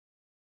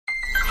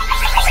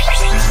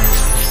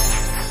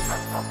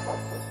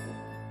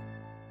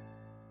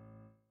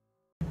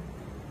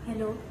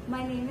Hello,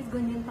 my name is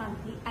Gunjan.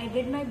 I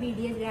did my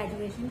BDS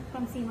graduation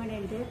from Seema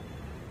Dental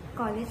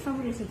College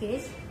from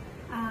Rishikesh.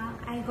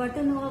 I got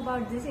to know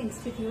about this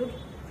institute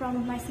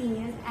from my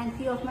seniors and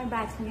few of my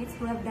batchmates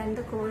who have done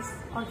the course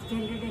of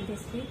general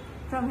dentistry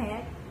from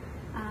here.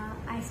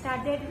 I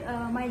started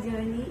my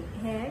journey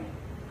here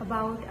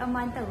about a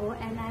month ago,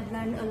 and I've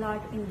learned a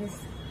lot in this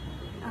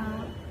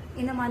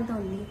in a month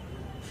only.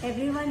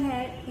 Everyone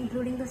here,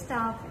 including the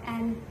staff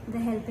and the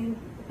helping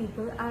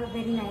people, are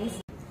very nice.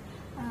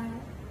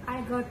 I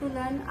got to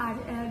learn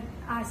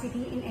RCT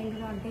in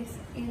endodontics.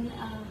 In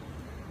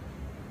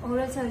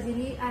oral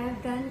surgery, I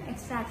have done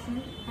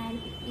extraction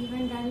and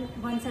even done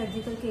one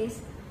surgical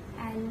case.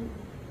 And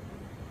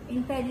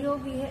in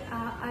perio, we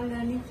are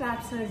learning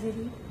flap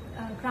surgery,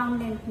 crown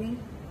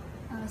lengthening,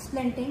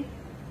 splinting,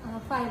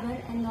 fiber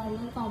and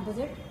normal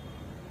composite.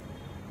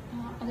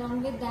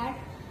 Along with that,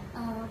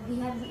 we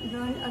have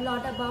learned a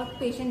lot about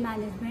patient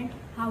management,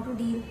 how to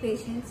deal with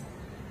patients.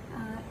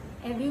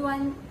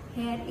 Everyone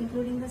here,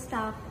 including the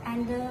staff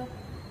and the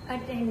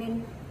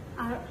attendant,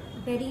 are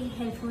very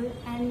helpful,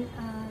 and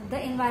the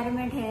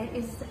environment here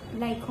is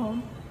like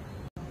home.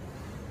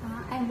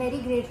 I'm very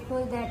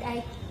grateful that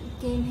I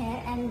came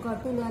here and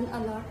got to learn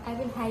a lot. I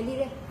will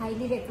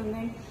highly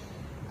recommend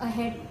a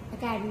head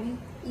academy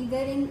either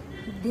in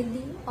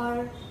Delhi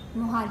or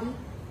Mohali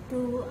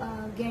to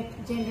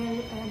get general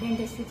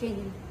dentistry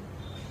training.